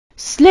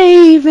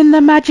Slave in the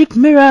magic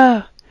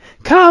mirror,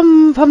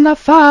 come from the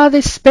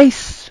farthest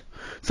space.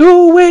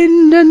 Through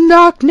wind and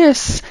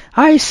darkness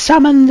I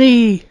summon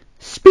thee.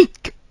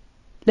 Speak,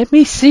 let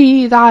me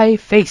see thy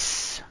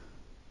face.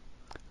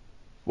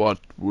 What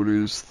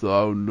wouldst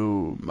thou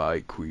know, my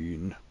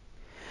queen?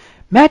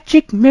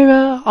 Magic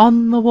mirror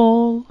on the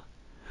wall,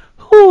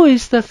 who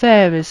is the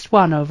fairest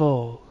one of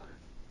all?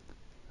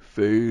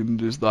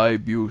 Famed is thy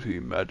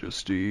beauty,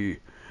 majesty,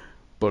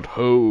 but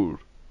hold,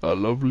 a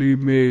lovely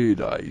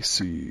maid I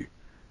see.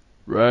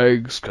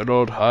 Rags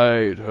cannot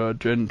hide her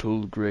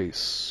gentle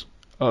grace.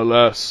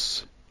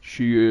 Alas,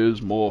 she is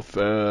more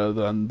fair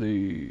than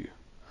thee.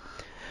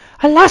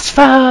 Alas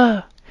for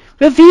her!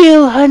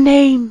 Reveal her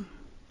name.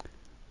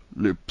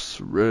 Lips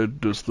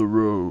red as the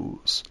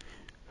rose,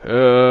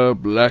 hair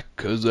black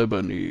as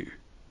ebony,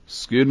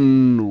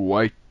 skin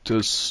white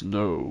as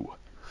snow.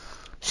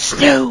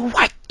 Snow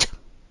White!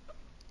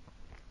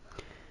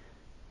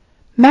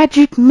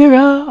 Magic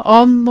mirror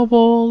on the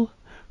wall,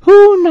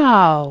 who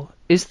now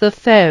is the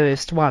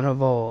fairest one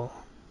of all?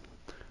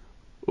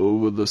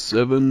 Over the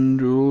 7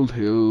 jeweled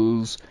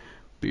hills,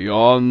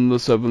 beyond the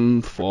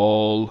 7th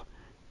fall,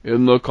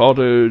 in the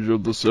cottage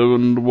of the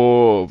 7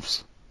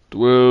 Dwarves,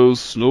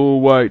 dwells Snow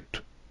White,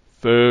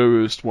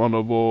 fairest one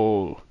of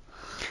all.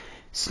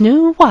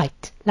 Snow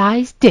White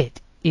lies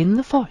dead in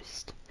the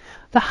forest.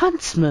 The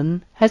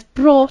huntsman has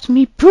brought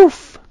me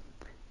proof.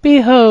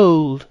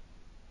 Behold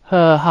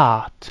her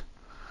heart.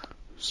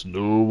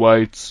 Snow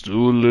White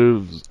still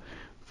lives,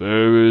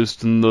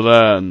 fairest in the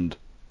land.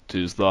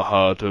 'Tis the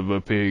heart of a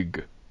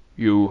pig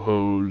you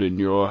hold in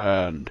your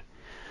hand.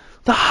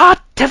 The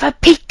heart of a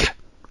pig!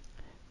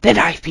 Then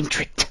I've been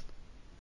tricked.